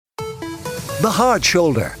The Hard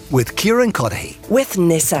Shoulder with Kieran with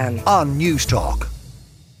Nissan on News Talk.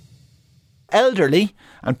 Elderly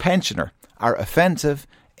and pensioner are offensive,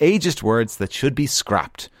 ageist words that should be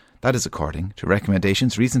scrapped. That is according to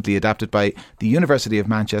recommendations recently adopted by the University of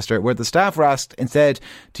Manchester, where the staff were asked instead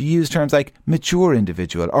to use terms like mature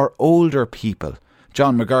individual or older people.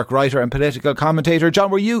 John McGuirk, writer and political commentator.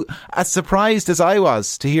 John, were you as surprised as I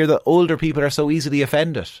was to hear that older people are so easily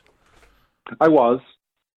offended? I was.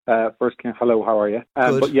 First, hello, how are you?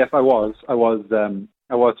 But yes, I was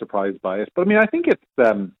surprised by it. But I mean, I think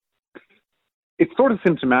it's sort of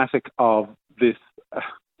symptomatic of this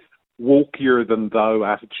wokier than thou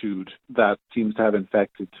attitude that seems to have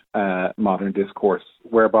infected modern discourse,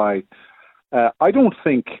 whereby I don't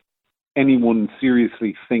think anyone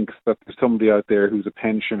seriously thinks that there's somebody out there who's a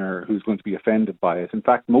pensioner who's going to be offended by it. In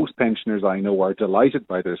fact, most pensioners I know are delighted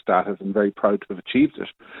by their status and very proud to have achieved it.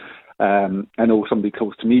 I know somebody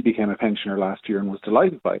close to me became a pensioner last year and was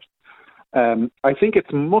delighted by it. I think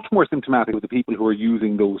it's much more symptomatic of the people who are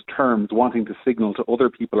using those terms, wanting to signal to other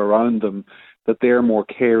people around them that they're more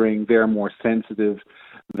caring, they're more sensitive,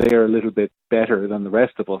 they're a little bit better than the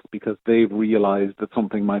rest of us because they've realised that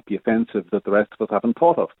something might be offensive that the rest of us haven't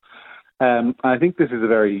thought of. I think this is a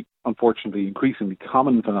very, unfortunately, increasingly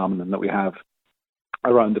common phenomenon that we have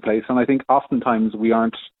around the place, and I think oftentimes we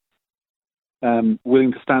aren't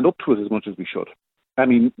willing to stand up to it as much as we should. I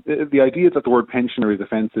mean, the idea that the word pensioner is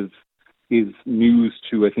offensive is news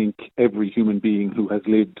to, I think, every human being who has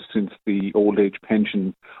lived since the old age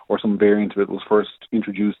pension or some variant of it was first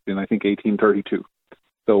introduced in, I think, 1832.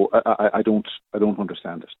 So I don't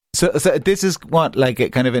understand it. So this is what, like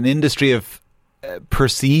a kind of an industry of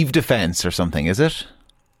perceived offence or something, is it?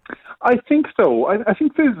 I think so. I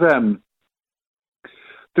think there's a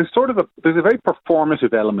very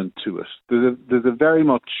performative element to it. There's a very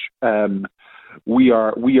much we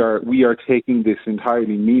are taking this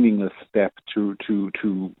entirely meaningless step to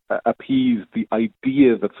appease the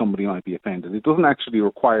idea that somebody might be offended. It doesn't actually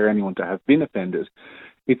require anyone to have been offended.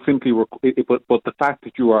 It simply but the fact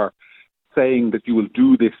that you are saying that you will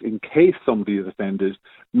do this in case somebody is offended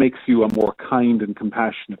makes you a more kind and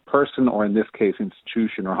compassionate person, or in this case,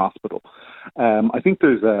 institution or hospital. I think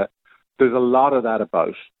there's a lot of that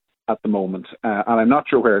about at the moment, and I'm not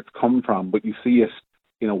sure where it's come from, but you see it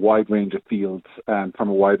in a wide range of fields and from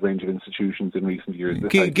a wide range of institutions in recent years.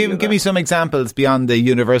 Give me some examples beyond the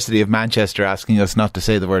University of Manchester asking us not to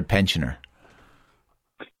say the word pensioner.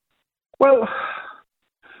 Well,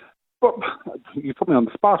 you put me on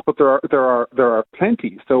the spot, but there are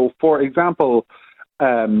plenty. So, for example,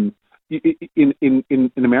 in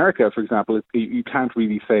America, for example, you can't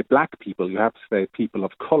really say black people. You have to say people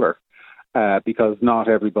of color, because not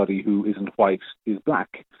everybody who isn't white is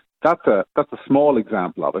black. That's a small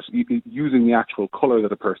example of it. Using the actual color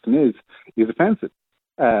that a person is offensive.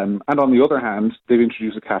 And on the other hand, they've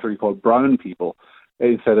introduced a category called brown people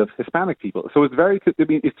instead of Hispanic people. So it's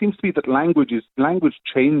it seems to be that language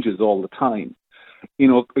changes all the time, in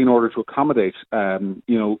order to accommodate,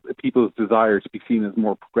 people's desire to be seen as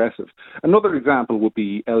more progressive. Another example would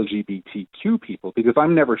be LGBTQ people, because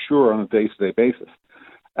I'm never sure on a day-to-day basis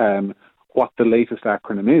what the latest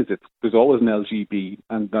acronym is. There's always an LGB,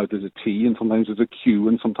 and now there's a T, and sometimes there's a Q,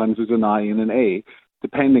 and sometimes there's an I and an A,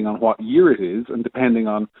 depending on what year it is, and depending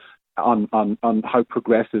on how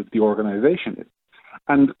progressive the organisation is.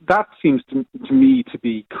 And that seems to me to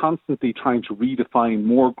be constantly trying to redefine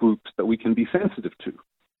more groups that we can be sensitive to,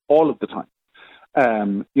 all of the time.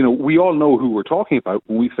 We all know who we're talking about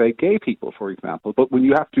when we say gay people, for example. But when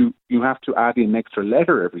you have to add in an extra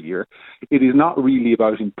letter every year, it is not really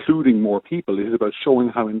about including more people. It is about showing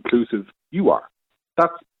how inclusive you are.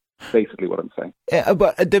 That's basically what I'm saying. Yeah,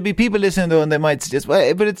 but there'll be people listening though, and they might suggest,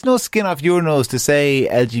 well, but it's no skin off your nose to say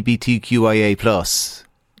LGBTQIA plus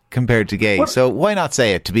compared to gay. Well, so why not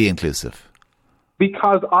say it to be inclusive?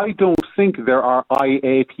 Because I don't think there are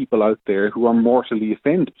IA people out there who are mortally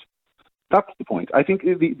offended. That's the point. I think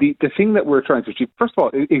the thing that we're trying to achieve, first of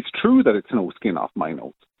all, it's true that it's no skin off my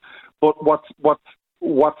nose. But what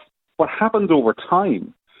happens over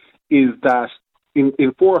time is that in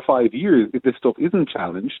 4 or 5 years, if this stuff isn't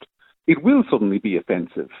challenged, it will suddenly be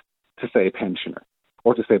offensive to say pensioner,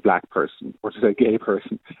 or to say black person, or to say gay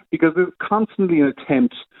person, because there's constantly an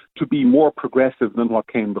attempt to be more progressive than what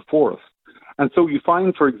came before us. And so you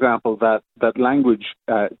find, for example, that language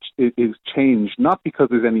is changed, not because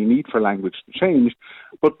there's any need for language to change,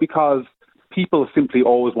 but because people simply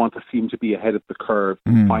always want to seem to be ahead of the curve,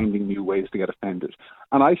 finding new ways to get offended.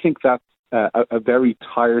 And I think that's a very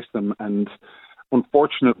tiresome and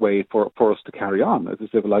unfortunate way for us to carry on as a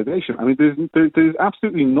civilization. I mean, there's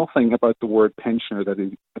absolutely nothing about the word pensioner that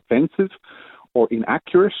is offensive or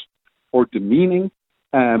inaccurate or demeaning.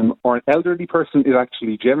 Or an elderly person is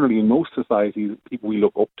actually generally, in most societies, people we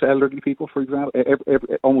look up to elderly people, for example.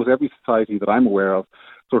 Almost every society that I'm aware of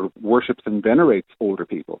sort of worships and venerates older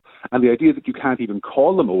people. And the idea that you can't even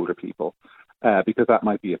call them older people because that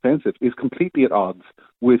might be offensive is completely at odds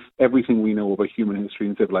with everything we know about human history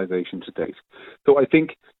and civilization to date. So I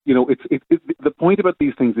think, the point about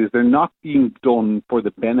these things is they're not being done for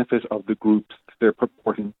the benefit of the groups they're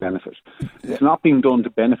purporting to benefit. It's not being done to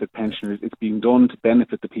benefit pensioners. It's being done to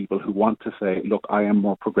benefit the people who want to say, look, I am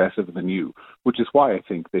more progressive than you, which is why I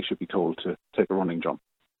think they should be told to take a running jump.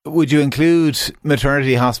 Would you include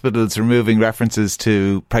maternity hospitals removing references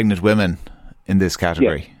to pregnant women in this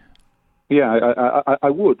category? Yeah, I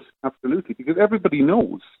would, absolutely, because everybody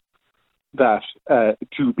knows that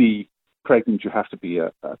to be pregnant you have to be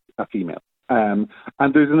a female. And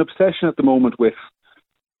there's an obsession at the moment with,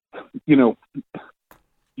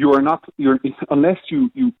 unless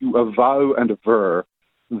you avow and aver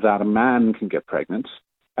that a man can get pregnant,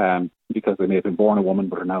 because they may have been born a woman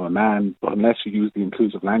but are now a man, but unless you use the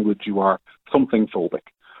inclusive language, you are something phobic.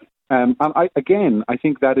 And I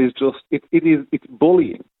think that is just, it's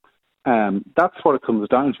bullying. That's what it comes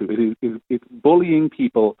down to. It's bullying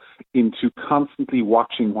people into constantly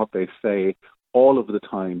watching what they say all of the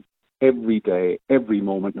time, every day, every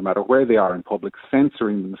moment, no matter where they are in public,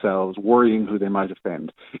 censoring themselves, worrying who they might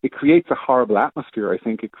offend. It creates a horrible atmosphere, I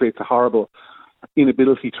think. It creates a horrible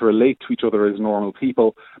inability to relate to each other as normal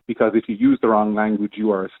people, because if you use the wrong language, you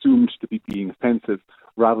are assumed to be being offensive,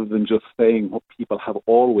 rather than just saying what people have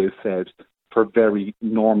always said for very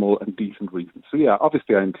normal and decent reasons. So yeah,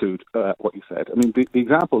 obviously I include what you said. I mean, the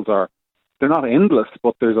examples they're not endless,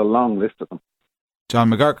 but there's a long list of them. John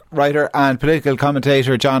McGuirk, writer and political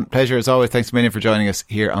commentator. John, pleasure as always. Thanks a million for joining us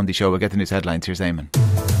here on the show. We'll get the news headlines. Here's Eamon.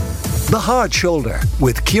 The Hard Shoulder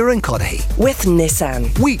with Kieran Cuddihy. With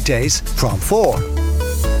Nissan. Weekdays from 4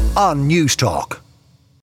 on News Talk.